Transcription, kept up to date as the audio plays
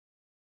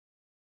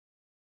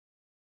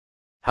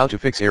How to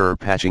fix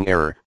patching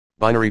error,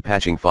 binary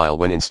patching file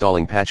when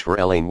installing patch for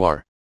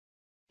Noire.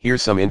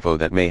 Here's some info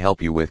that may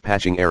help you with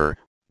patching error,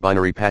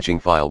 binary patching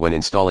file when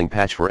installing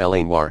patch for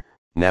Noire.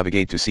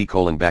 Navigate to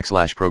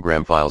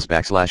c:/program files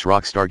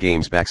 /rockstar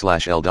games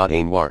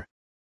 /l.noire.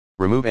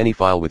 Remove any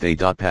file with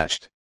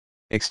a.patched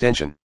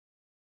extension.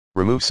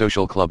 Remove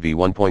social club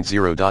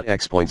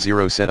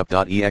v1.0.x.0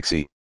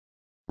 setup.exe.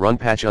 Run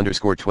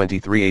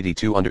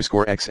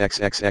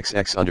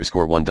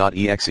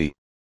patch_2382_xxxxx_1.exe.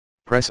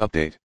 Press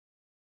update.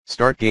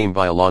 Start game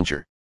via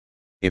launcher.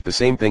 If the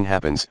same thing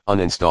happens,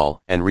 uninstall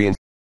and reinstall.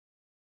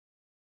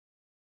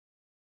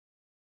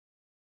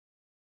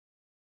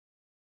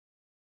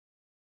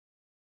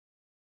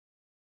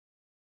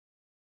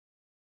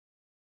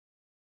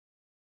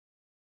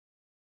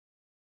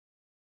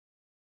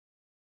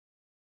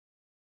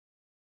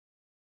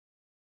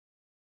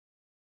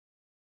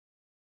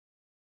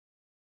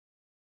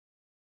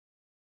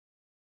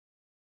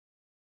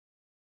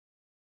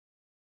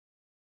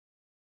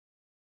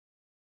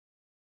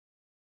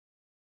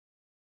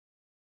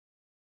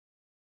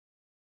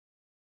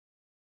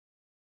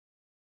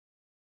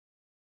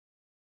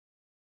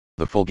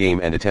 The full game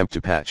and attempt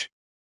to patch.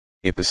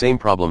 If the same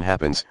problem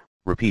happens,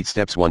 repeat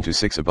steps 1 to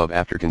 6 above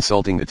after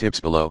consulting the tips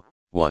below.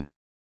 1.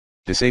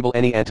 Disable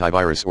any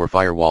antivirus or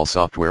firewall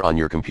software on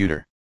your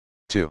computer.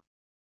 2.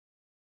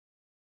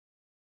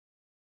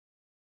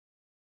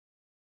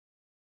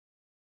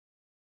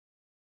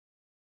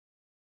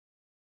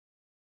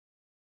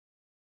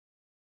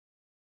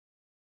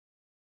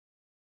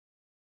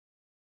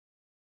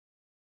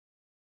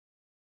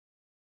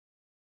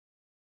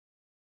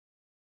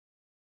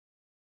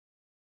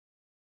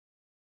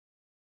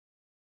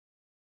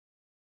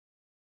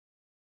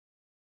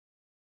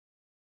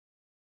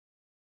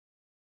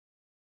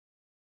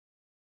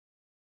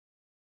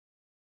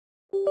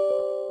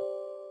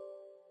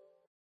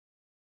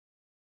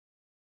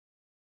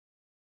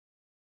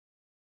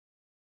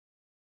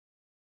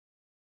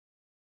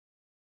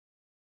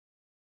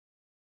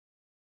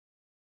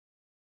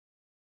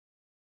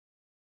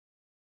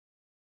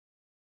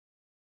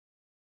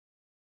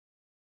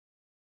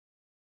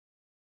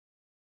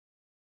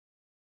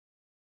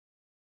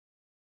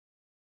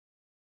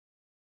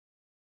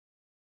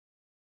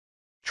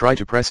 Try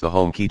to press the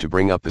home key to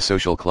bring up the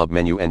social club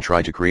menu and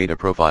try to create a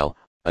profile,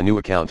 a new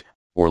account,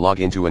 or log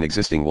into an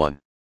existing one.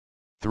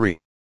 3.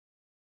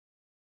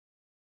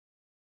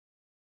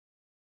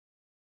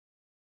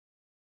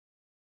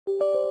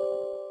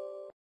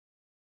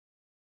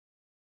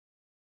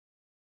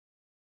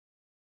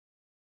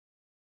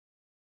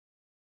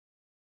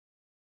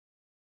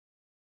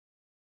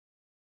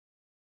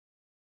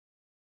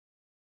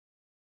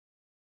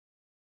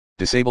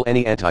 Disable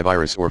any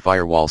antivirus or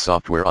firewall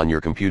software on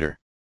your computer.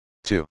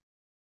 2.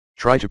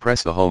 Try to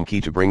press the home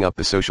key to bring up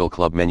the social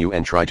club menu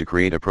and try to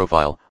create a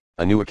profile,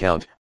 a new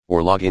account,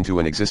 or log into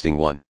an existing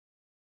one.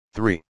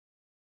 3.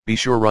 Be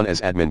sure run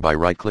as admin by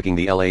right-clicking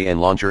the LAN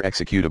launcher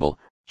executable,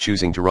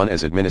 choosing to run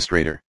as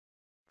administrator.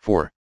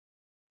 4.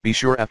 Be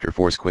sure after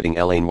force quitting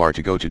Noire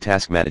to go to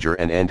Task Manager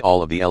and end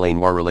all of the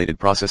Noire related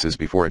processes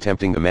before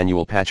attempting the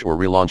manual patch or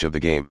relaunch of the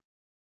game.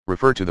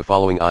 Refer to the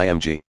following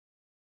IMG.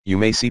 You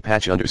may see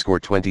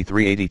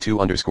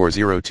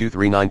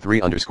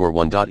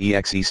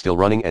patch_2382_02393_1.exe still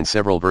running and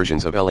several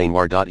versions of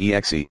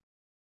Noire.exe.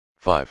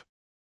 5.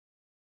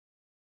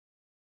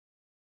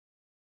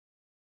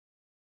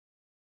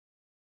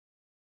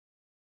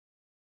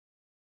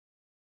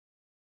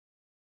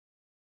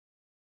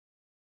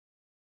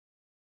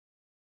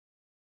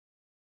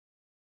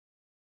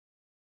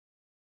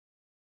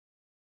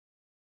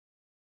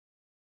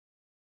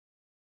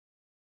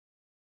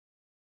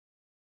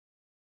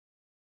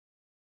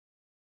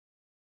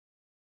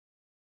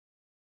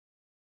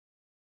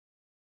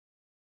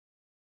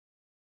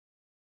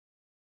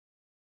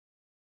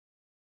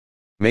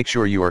 Make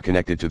sure you are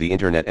connected to the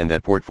internet and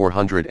that port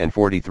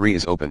 443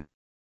 is open.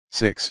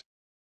 6.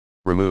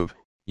 Remove,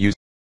 use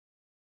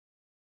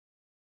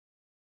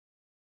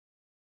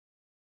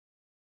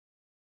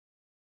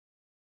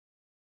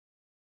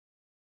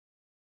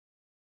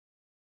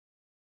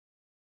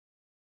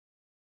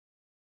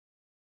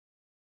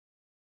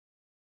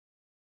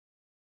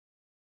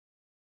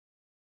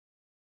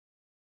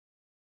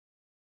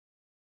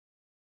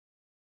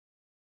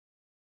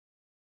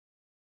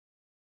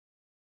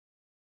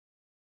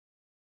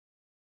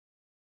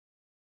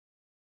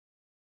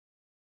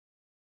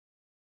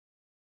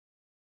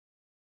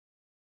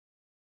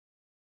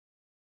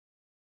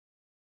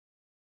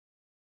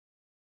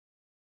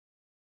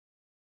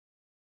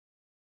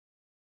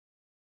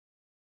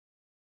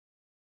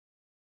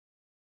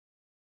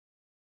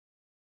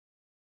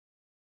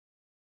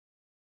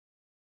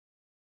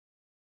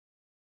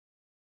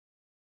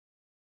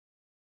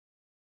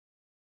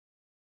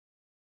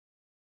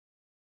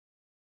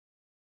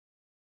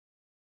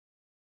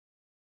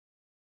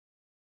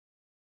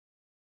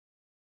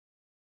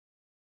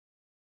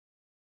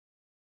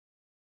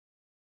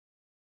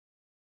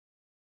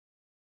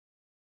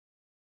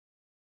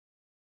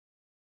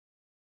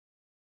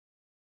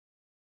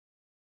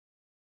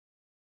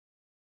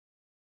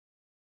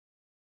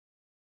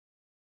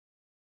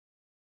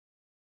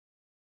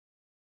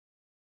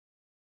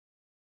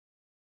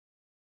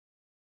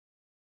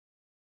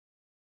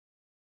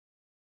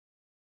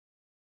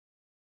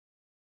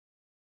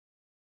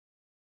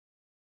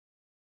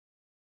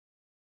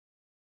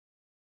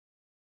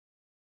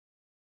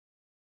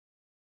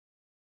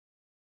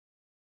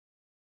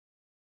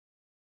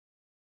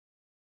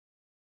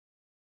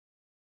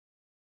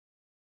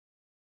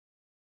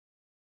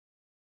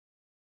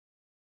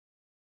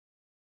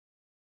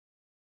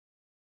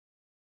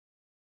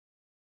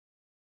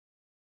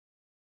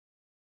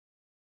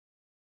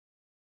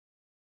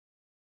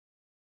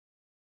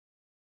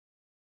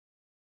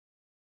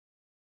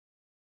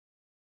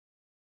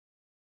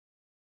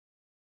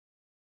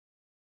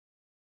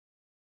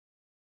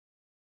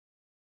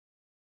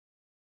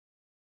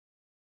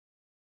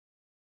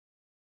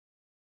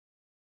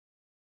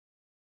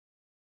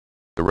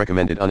the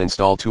recommended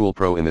uninstall tool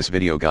Pro in this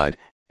video guide,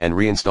 and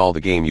reinstall the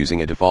game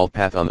using a default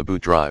path on the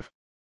boot drive.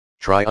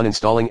 Try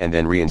uninstalling and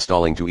then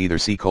reinstalling to either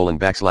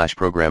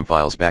c:/program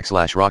files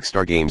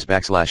 /rockstar games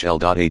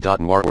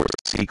 /l.a.noire or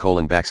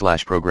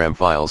c:/program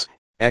files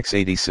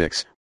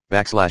x86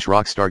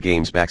 /rockstar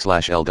games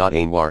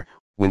 /l.a.noire,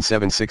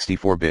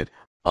 Win7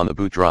 on the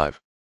boot drive.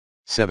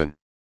 7.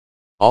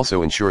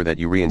 Also ensure that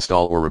you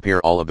reinstall or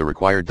repair all of the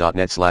required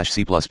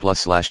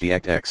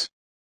 .NET/C++/DirectX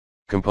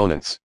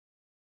components.